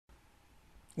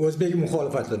O'zbek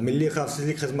muxolifati Milliy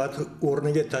xavfsizlik xizmati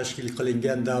o'rniga tashkil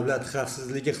qilingan Davlat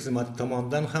xavfsizligi xizmati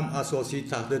tomonidan ham asosiy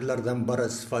tahdidlardan biri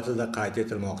sifatida qayd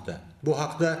etilmoqda. Bu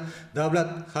haqda Davlat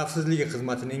xavfsizligi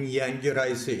xizmatining yangi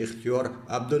raisi Ixtiyor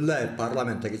Abdullayev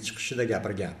parlamentdagi chiqishida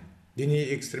gapirgan.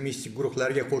 Diniy ekstremistik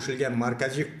guruhlarga qo'shilgan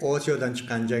Markaziy Osiyodan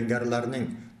chiqqan jangarilarning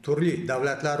turli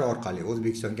davlatlar orqali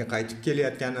O'zbekistonga qaytib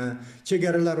kelayotgani,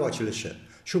 chegaralar ochilishi,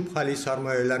 shubhali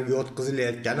sarmoyalar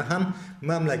yotqizilayotgani ham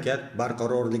mamlakat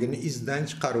barqarorligini izdan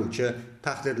chiqaruvchi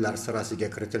tahdidlar sirasiga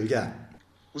kiritilgan.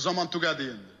 Bu zamon tugadi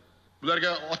endi.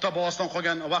 Bularga ota bobosidan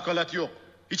qolgan vakolat yo'q.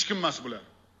 Hech kim emas bular.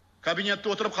 Kabinetda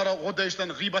o'tirib qarab g'o'dayishdan,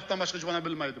 g'iybatdan boshqa hech narsa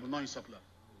bilmaydi bu noinsoflar.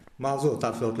 Mavzu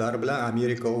tafsilotlari bilan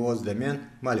Amerika ovozida men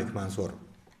Malik Mansur.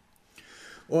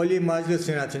 Oliy Majlis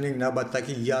Senatining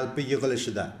navbatdagi yalpi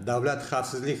yig'ilishida Davlat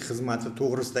xavfsizlik xizmati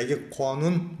to'g'risidagi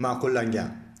qonun ma'qullangan.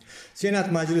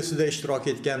 Senat majlisida ishtirok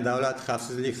etgan Davlat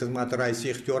xavfsizlik xizmati raisi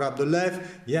Ixtiyor Abdullayev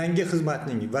yangi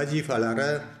xizmatning vazifalari,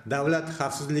 davlat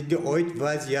xavfsizligiga oid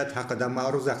vaziyat haqida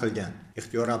ma'ruza qilgan.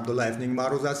 Ixtiyor Abdullayevning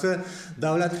ma'ruzasi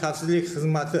Davlat xavfsizlik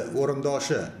xizmati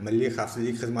o'rindoshi Milliy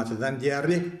xavfsizlik xizmatidan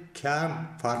deyarli kam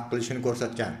farq qilishini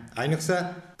ko'rsatgan. Ayniqsa,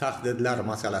 tahdidlar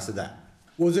masalasida.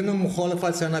 O'zini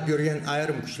muxolifat sanab yurgan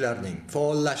ayrim kuchlarning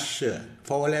faollashishi,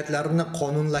 faoliyatlarini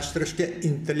qonunlashtirishga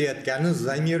intilayotgani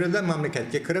zamirida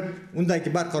mamlakatga kirib, undagi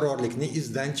barqarorlikni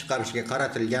izdan chiqarishga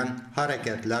qaratilgan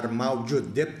harakatlar mavjud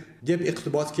deb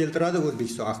iqtibos keltiradi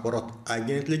O'zbekiston axborot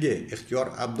agentligi Ixtiyor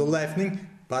Abdullayevning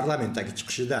parlamentdagi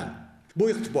chiqishidan.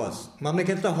 Bu iqtibos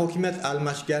mamlakatda hokimiyat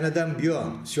almashganidan buyon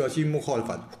siyosiy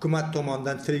muxolifat hukumat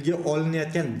tomonidan tilga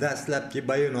olinayotgan dastlabki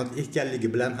bayonot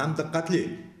ekanligi bilan ham diqqatli.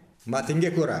 Matnga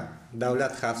ko'ra,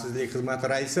 Davlat xavfsizlik xizmati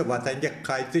raisi vatanga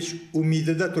qaytish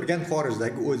umidida turgan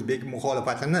xorijdagi o'zbek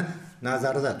muxolifatini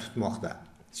nazarda tutmoqda.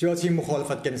 Siyosiy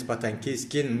muxolifatga nisbatan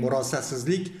keskin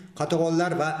murosasizlik,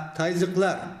 qatag'onlar va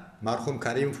tayziqlar marhum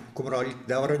Karimov hukmronlik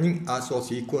davrining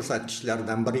asosiy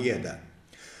ko'rsatkichlaridan biri edi.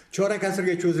 Chorak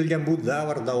asrga cho'zilgan bu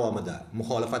davr davomida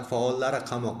muxolifat faollari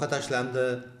qamoqqa tashlandi,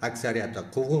 aksariyati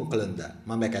quvg'in qilindi.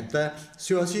 Mamlakatda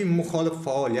siyosiy muxolif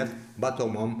faoliyat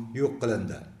batamom yo'q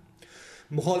qilindi.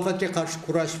 Muxolifatga qarshi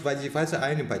kurash vazifasi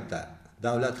ayni paytda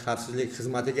Davlat xavfsizlik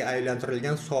xizmatiga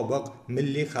aylantirilgan sobiq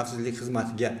Milliy xavfsizlik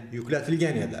xizmatiga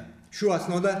yuklatilgan edi. Shu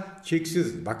asnoda cheksiz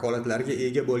vakolatlarga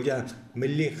ega bo'lgan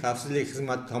Milliy xavfsizlik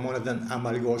xizmati tomonidan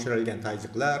amalga oshirilgan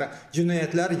tayyiqlar,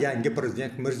 jinoyatlar yangi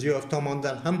prezident Mirziyoyev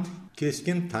tomonidan ham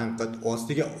keskin tanqid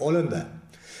ostiga olindi.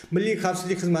 Milliy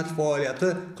xavfsizlik xizmati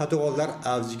faoliyati qatag'onlar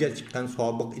avjiga chiqqan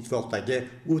sobiq ittifoqdagi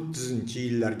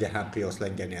 30-yillarga ham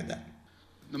qiyoslangan edi.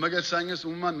 Nimaga aytsangiz,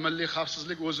 umuman milliy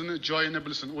xavfsizlik o'zini joyini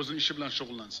bilsin, o'zini ishi bilan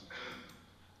shug'ullansin.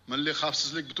 Milliy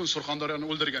xavfsizlik butun Surxondaryoni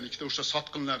o'ldirgan, ikkita o'sha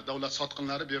sotqinlar, davlat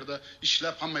sotqinlari bu yerda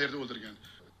ishlab hamma yerda o'ldirgan.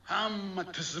 Hamma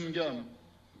tizimga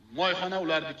moyxona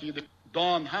ularniki edi.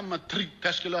 Don hamma tirik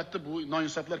tashkilotni bu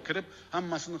noinsoflar kirib,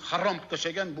 hammasini harom qilib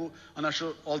tashagan bu ana shu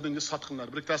oldingi sotqinlar.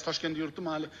 Bittasi Toshkentda yuribdi,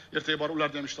 mayli ertaga borib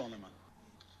ularni ham ishdan olaman.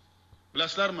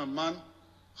 Bilasizlarmi, men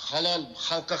halol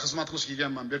xalqqa xizmat qilish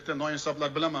kelganman. Bu yerda noinsoflar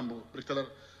bilaman bu. Biriktalar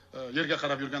yerga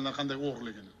qarab yurganlar qanday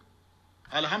o'g'irligini.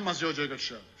 Hali hammasi joy-joyiga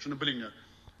tushadi. Shuni bilinglar.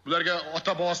 Bularga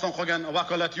ota bobosidan qolgan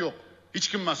vakolat yo'q. Hech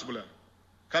kim emas bular.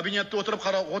 Kabinetda o'tirib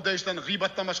qarab g'o'dayishdan,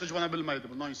 g'iybatdan boshqa hech narsa bilmaydi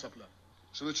bu noinsoflar.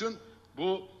 Shuning uchun bu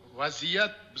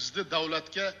vaziyat bizning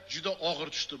davlatga juda og'ir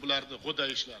tushdi bularning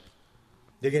g'o'dayishlari.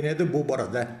 Degan edi bu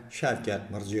borada Shavkat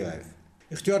Mirziyoyev.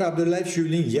 Ixtiyor Abdullayev shu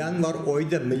yilning yanvar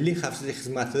oyida Milliy xavfsizlik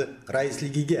xizmati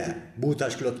raisligiga bu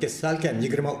tashkilotga salkam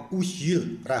 23 yil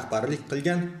rahbarlik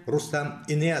qilgan Rustam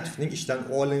Inoyatovning ishdan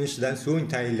olinishidan so'ng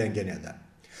tayinlangan edi.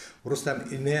 Rustam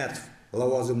Inoyatov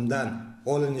lavozimdan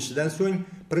olinishidan so'ng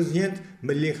prezident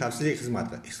Milliy xavfsizlik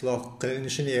xizmati isloh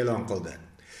qilinishini e'lon qildi.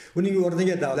 Uning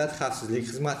o'rniga Davlat xavfsizlik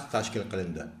xizmati tashkil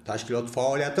qilindi. Tashkilot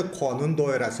faoliyati qonun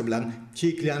doirasi bilan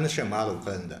cheklanishi ma'lum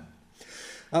qilindi.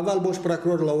 Avval bosh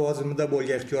prokuror lavozimida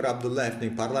bo'lgan Ixtiyor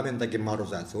Abdullayevning parlamentdagi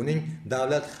ma'ruzasi uning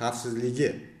Davlat xavfsizligi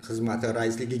xizmati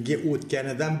raisligiga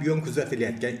o'tganidan buyon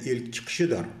kuzatilayotgan ilk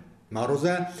chiqishidir.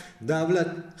 Ma'ruza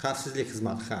Davlat xavfsizlik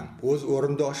xizmati ham o'z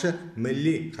o'rindoshi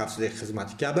Milliy xavfsizlik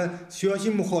xizmati kabi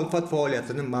siyosiy muxolifat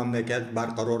faoliyatini mamlakat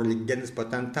barqarorligiga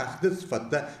nisbatan tahdid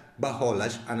sifatida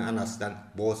baholash an'anasidan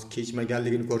voz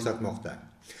kechmaganligini ko'rsatmoqda.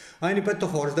 Ayni paytda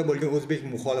xorijda bo'lgan o'zbek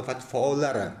muxolifat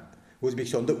faollari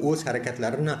O'zbekistonda o'z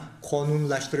harakatlarini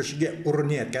qonunlashtirishiga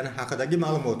urinayotgani haqidagi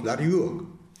ma'lumotlar yo'q.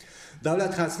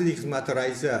 Davlat xavfsizlik xizmati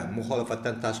raisi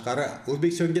muxolifatdan tashqari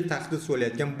O'zbekistonga tahdid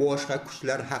solayotgan boshqa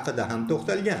kuchlar haqida ham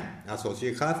to'xtalgan.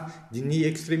 Asosiy xavf diniy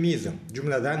ekstremizm,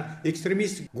 jumladan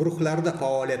ekstremist guruhlarda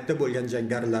faoliyatda bo'lgan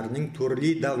jangarilarning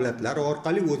turli davlatlar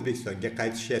orqali O'zbekistonga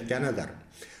qaytishayotganidir.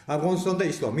 Afg'onistonda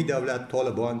Islomiy davlat,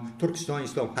 Tolibon, Turkiston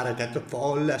islom harakati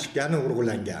faollashgani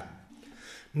urg'ulangan.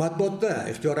 Matbuotda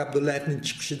Ixtiyor Abdullayevning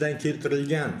chiqishidan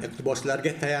keltirilgan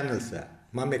iqtiboslarga tayanilsa,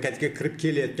 mamlakatga kirib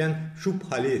kelayotgan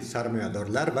shubhali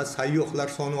sarmoyadorlar va sayyohlar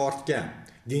soni ortgan.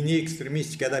 Diniy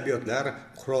ekstremistik adabiyotlar,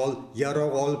 qurol,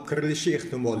 yarog' olib kirilishi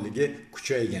ehtimolligi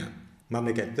kuchaygan.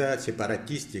 Mamlakatda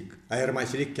separatistik,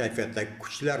 ayirmachilik kayfiyatidagi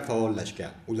kuchlar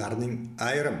faollashgan. Ularning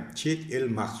ayrim chet el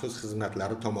maxsus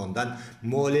xizmatlari tomonidan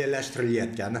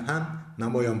moliyalashtirilayotgani ham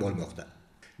namoyon bo'lmoqda.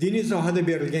 Diniy sohada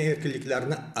berilgan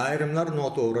erkinliklarni ayrimlar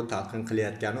noto'g'ri talqin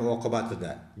qilayotgani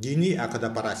oqibatida diniy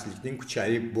aqidaparastlikning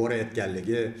kuchayib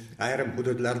borayotganligi, ayrim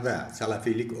hududlarda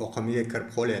salafiylik oqimiga kirib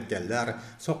qolayotganlar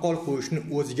soqol qo'yishni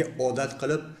o'ziga odat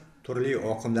qilib, turli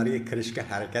oqimlarga kirishga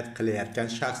harakat qilayotgan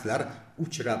shaxslar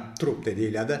uchrab turibdi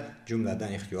deyiladi,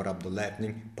 jumladan Ixtiyor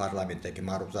Abdullayevning parlamentdagi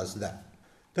ma'ruzasida.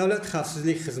 Davlat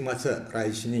xavfsizlik xizmati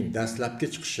raisining dastlabki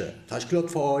chiqishi tashkilot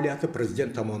faoliyati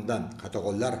prezident tomonidan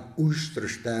qatag'onlar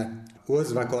uyushtirishda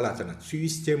o'z vakolatini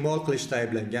suiiste'mol qilishda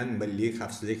ayblangan Milliy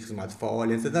xavfsizlik xizmati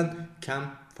faoliyatidan kam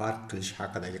farq qilish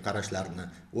haqidagi qarashlarni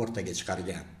o'rtaga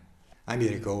chiqargan.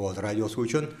 Amerika ovozi radiosi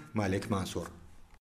uchun Malik Mansur.